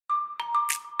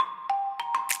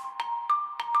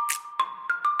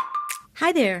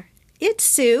Hi there, it's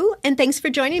Sue, and thanks for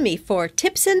joining me for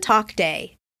Tips and Talk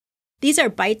Day. These are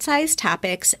bite-sized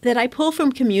topics that I pull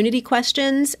from community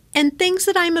questions and things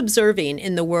that I'm observing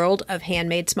in the world of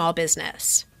handmade small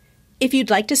business. If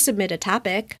you'd like to submit a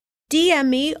topic, DM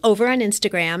me over on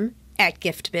Instagram at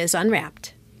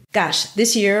GiftBizUnwrapped. Gosh,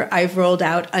 this year I've rolled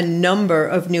out a number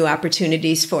of new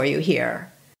opportunities for you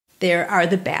here. There are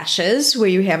the bashes, where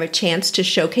you have a chance to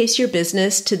showcase your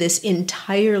business to this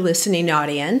entire listening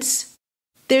audience.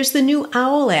 There's the new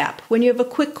OWL app, when you have a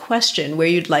quick question where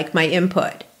you'd like my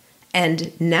input.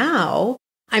 And now,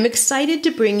 I'm excited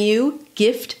to bring you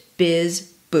Gift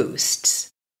Biz Boosts.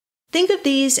 Think of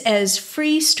these as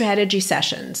free strategy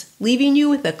sessions, leaving you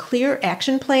with a clear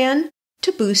action plan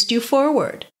to boost you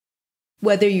forward.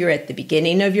 Whether you're at the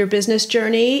beginning of your business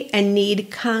journey and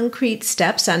need concrete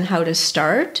steps on how to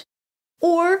start,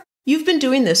 or you've been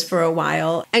doing this for a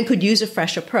while and could use a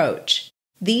fresh approach,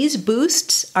 these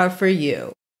boosts are for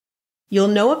you. You'll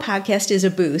know a podcast is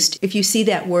a boost if you see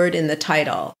that word in the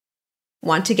title.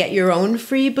 Want to get your own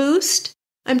free boost?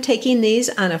 I'm taking these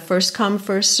on a first-come,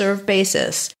 first-served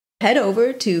basis. Head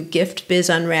over to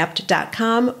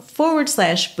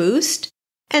giftbizunwrapped.com/boost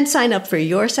and sign up for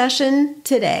your session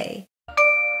today.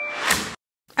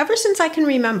 Ever since I can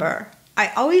remember,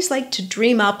 I always liked to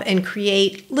dream up and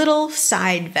create little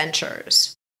side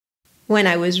ventures. When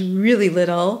I was really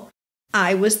little,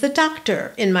 I was the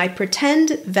doctor in my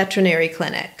pretend veterinary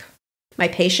clinic. My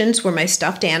patients were my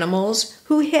stuffed animals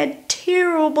who had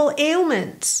terrible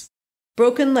ailments,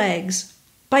 broken legs,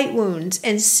 bite wounds,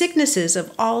 and sicknesses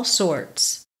of all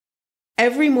sorts.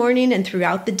 Every morning and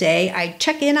throughout the day, I'd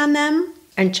check in on them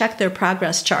and check their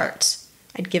progress charts.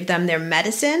 I'd give them their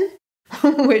medicine,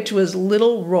 which was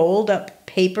little rolled up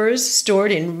papers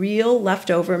stored in real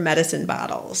leftover medicine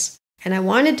bottles. And I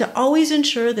wanted to always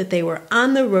ensure that they were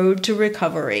on the road to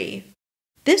recovery.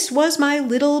 This was my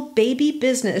little baby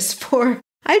business for,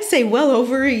 I'd say, well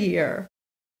over a year.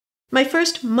 My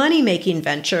first money-making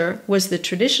venture was the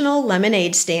traditional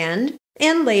lemonade stand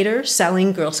and later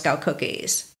selling Girl Scout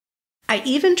cookies. I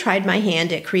even tried my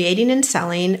hand at creating and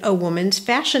selling a woman's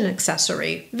fashion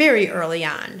accessory very early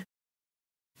on.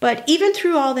 But even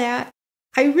through all that,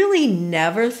 I really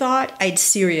never thought I'd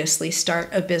seriously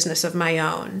start a business of my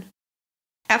own.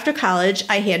 After college,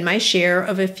 I had my share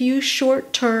of a few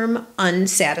short-term,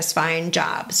 unsatisfying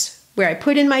jobs, where I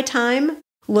put in my time,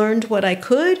 learned what I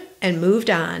could, and moved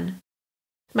on.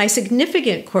 My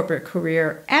significant corporate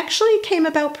career actually came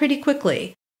about pretty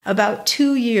quickly, about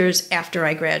 2 years after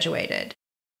I graduated.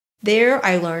 There,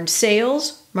 I learned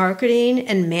sales, marketing,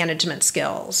 and management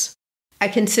skills. I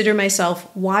consider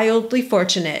myself wildly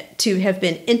fortunate to have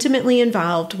been intimately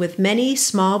involved with many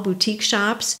small boutique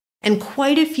shops and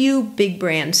quite a few big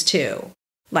brands too,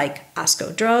 like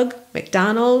Osco Drug,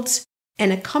 McDonald's,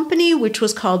 and a company which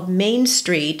was called Main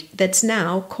Street that's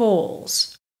now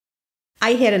Kohl's.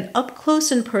 I had an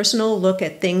up-close and personal look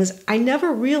at things I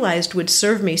never realized would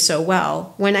serve me so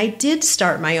well when I did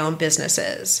start my own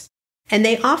businesses, and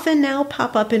they often now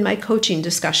pop up in my coaching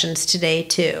discussions today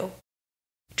too.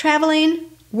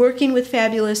 Traveling, working with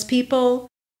fabulous people,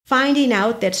 finding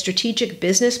out that strategic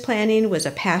business planning was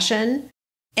a passion,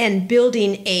 and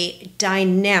building a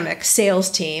dynamic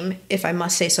sales team, if I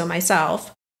must say so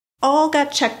myself, all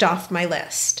got checked off my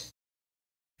list.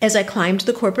 As I climbed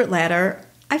the corporate ladder,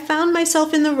 I found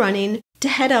myself in the running to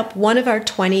head up one of our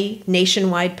 20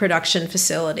 nationwide production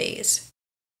facilities.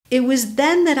 It was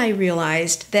then that I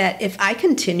realized that if I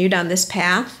continued on this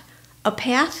path, a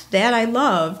path that I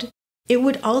loved, it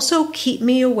would also keep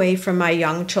me away from my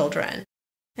young children.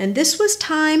 And this was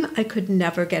time I could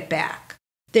never get back.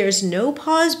 There's no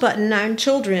pause button on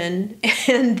children,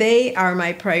 and they are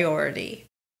my priority.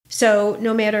 So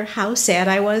no matter how sad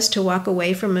I was to walk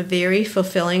away from a very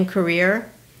fulfilling career,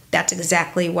 that's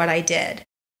exactly what I did.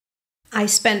 I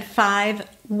spent 5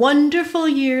 wonderful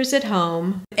years at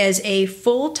home as a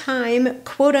full-time,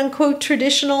 quote-unquote,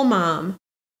 traditional mom.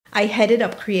 I headed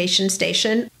up Creation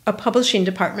Station, a publishing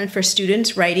department for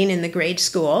students writing in the grade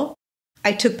school.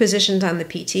 I took positions on the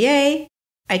PTA.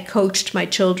 I coached my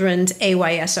children's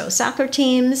AYSO soccer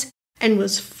teams and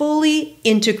was fully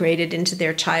integrated into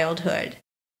their childhood.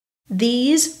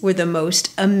 These were the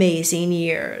most amazing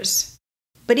years.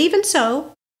 But even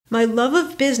so, my love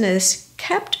of business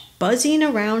kept buzzing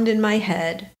around in my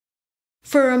head.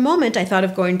 For a moment, I thought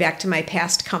of going back to my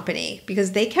past company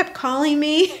because they kept calling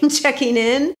me and checking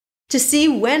in to see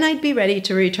when I'd be ready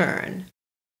to return.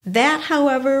 That,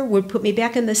 however, would put me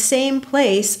back in the same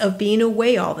place of being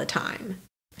away all the time.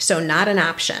 So not an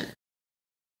option.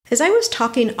 As I was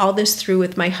talking all this through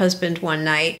with my husband one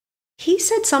night, he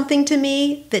said something to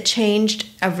me that changed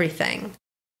everything.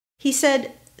 He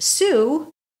said,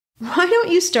 "Sue, why don't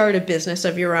you start a business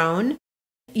of your own?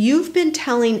 You've been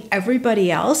telling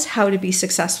everybody else how to be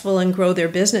successful and grow their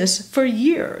business for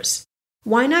years.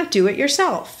 Why not do it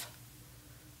yourself?"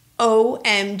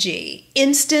 OMG,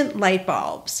 instant light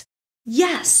bulbs.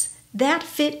 Yes, that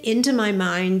fit into my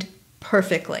mind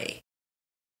perfectly.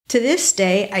 To this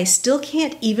day, I still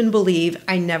can't even believe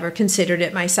I never considered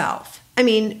it myself. I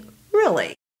mean,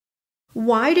 really.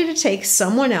 Why did it take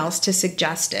someone else to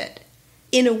suggest it?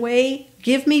 In a way,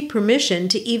 give me permission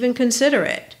to even consider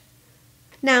it.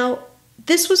 Now,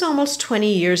 this was almost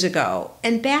 20 years ago,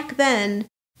 and back then,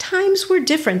 times were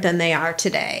different than they are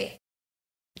today.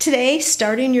 Today,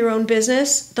 starting your own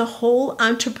business, the whole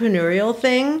entrepreneurial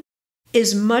thing,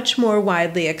 is much more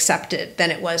widely accepted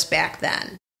than it was back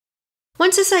then.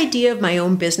 Once this idea of my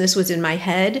own business was in my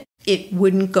head, it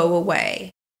wouldn't go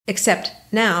away. Except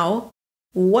now,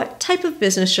 what type of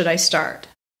business should I start?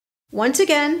 Once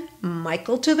again,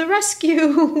 Michael to the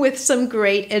rescue with some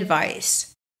great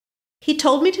advice. He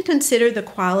told me to consider the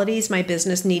qualities my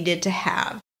business needed to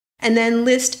have, and then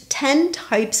list 10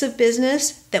 types of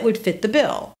business that would fit the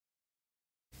bill.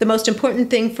 The most important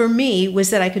thing for me was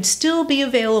that I could still be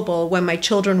available when my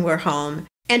children were home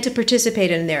and to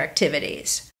participate in their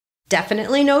activities.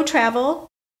 Definitely no travel.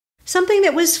 Something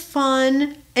that was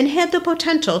fun and had the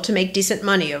potential to make decent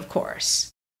money, of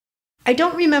course. I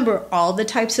don't remember all the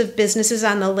types of businesses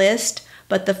on the list,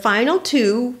 but the final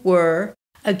two were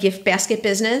a gift basket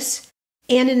business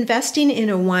and investing in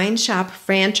a wine shop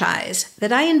franchise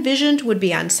that I envisioned would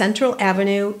be on Central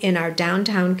Avenue in our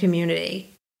downtown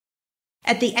community.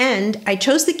 At the end, I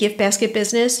chose the gift basket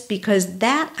business because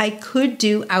that I could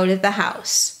do out of the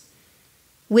house.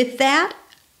 With that,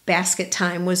 Basket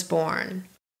Time was born.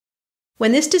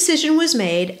 When this decision was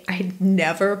made, I'd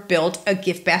never built a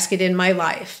gift basket in my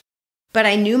life, but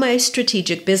I knew my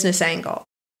strategic business angle.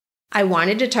 I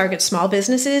wanted to target small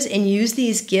businesses and use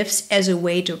these gifts as a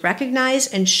way to recognize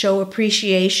and show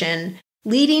appreciation,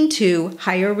 leading to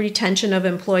higher retention of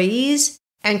employees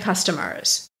and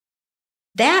customers.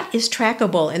 That is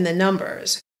trackable in the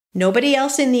numbers. Nobody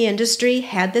else in the industry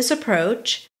had this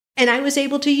approach, and I was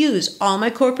able to use all my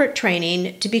corporate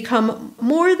training to become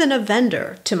more than a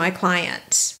vendor to my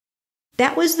clients.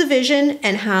 That was the vision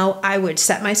and how I would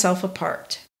set myself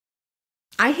apart.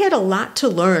 I had a lot to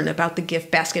learn about the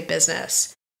gift basket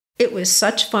business. It was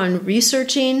such fun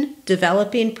researching,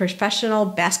 developing professional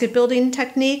basket building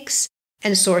techniques,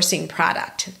 and sourcing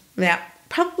product. That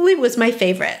probably was my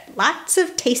favorite. Lots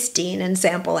of tasting and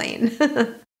sampling.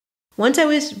 Once I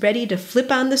was ready to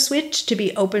flip on the switch to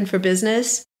be open for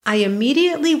business, I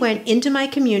immediately went into my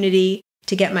community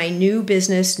to get my new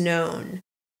business known.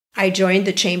 I joined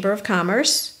the Chamber of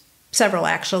Commerce, several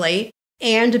actually,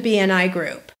 and a BNI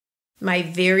group. My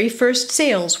very first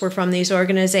sales were from these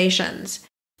organizations,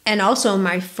 and also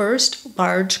my first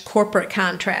large corporate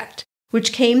contract,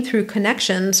 which came through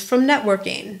connections from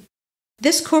networking.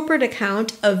 This corporate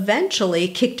account eventually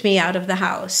kicked me out of the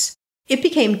house. It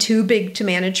became too big to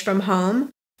manage from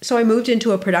home, so I moved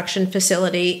into a production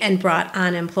facility and brought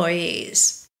on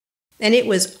employees. And it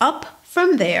was up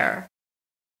from there.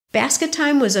 Basket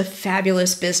Time was a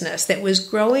fabulous business that was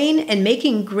growing and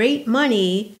making great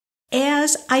money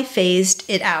as I phased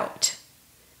it out.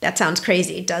 That sounds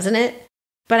crazy, doesn't it?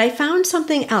 But I found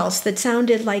something else that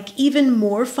sounded like even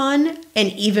more fun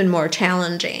and even more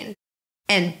challenging.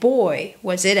 And boy,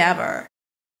 was it ever.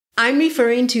 I'm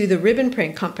referring to the Ribbon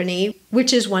Print Company,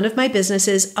 which is one of my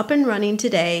businesses up and running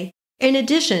today, in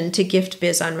addition to Gift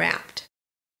Biz Unwrapped.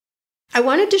 I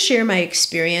wanted to share my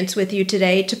experience with you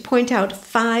today to point out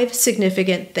 5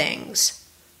 significant things.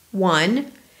 1,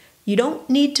 you don't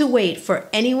need to wait for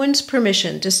anyone's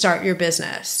permission to start your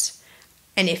business.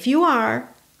 And if you are,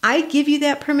 I give you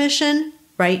that permission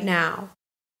right now.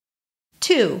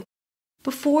 2,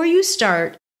 before you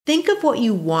start, think of what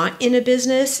you want in a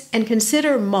business and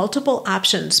consider multiple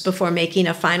options before making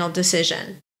a final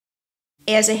decision.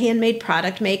 As a handmade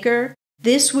product maker,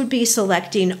 this would be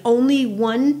selecting only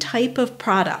one type of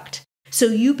product, so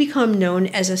you become known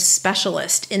as a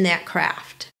specialist in that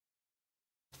craft.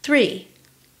 3,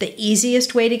 the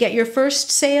easiest way to get your first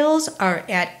sales are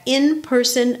at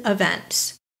in-person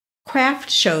events. Craft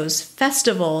shows,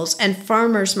 festivals, and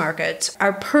farmers markets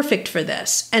are perfect for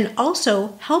this and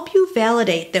also help you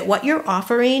validate that what you're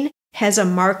offering has a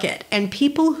market and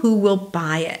people who will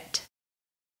buy it.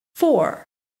 4,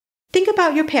 think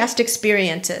about your past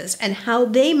experiences and how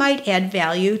they might add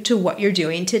value to what you're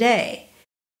doing today.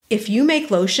 If you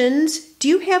make lotions, do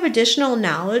you have additional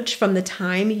knowledge from the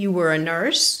time you were a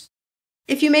nurse?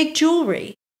 If you make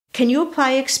jewelry, can you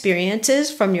apply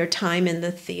experiences from your time in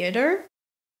the theater?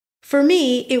 For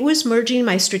me, it was merging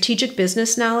my strategic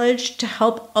business knowledge to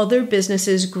help other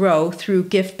businesses grow through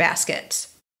gift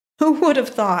baskets. Who would have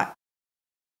thought?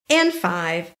 And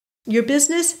 5, your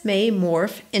business may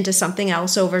morph into something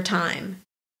else over time.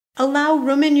 Allow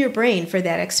room in your brain for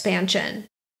that expansion,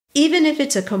 even if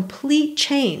it's a complete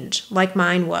change like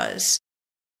mine was.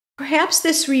 Perhaps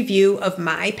this review of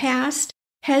my past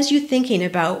has you thinking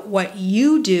about what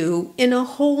you do in a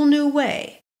whole new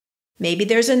way. Maybe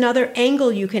there's another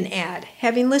angle you can add,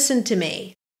 having listened to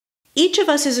me. Each of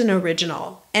us is an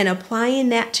original, and applying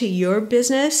that to your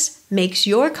business makes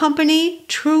your company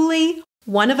truly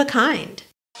one of a kind.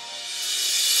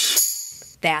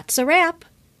 That's a wrap.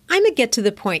 I'm a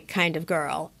get-to-the-point kind of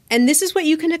girl, and this is what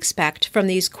you can expect from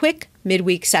these quick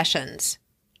midweek sessions.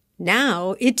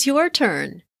 Now it's your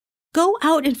turn. Go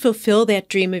out and fulfill that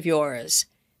dream of yours.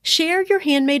 Share your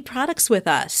handmade products with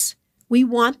us. We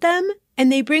want them,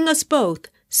 and they bring us both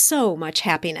so much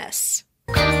happiness.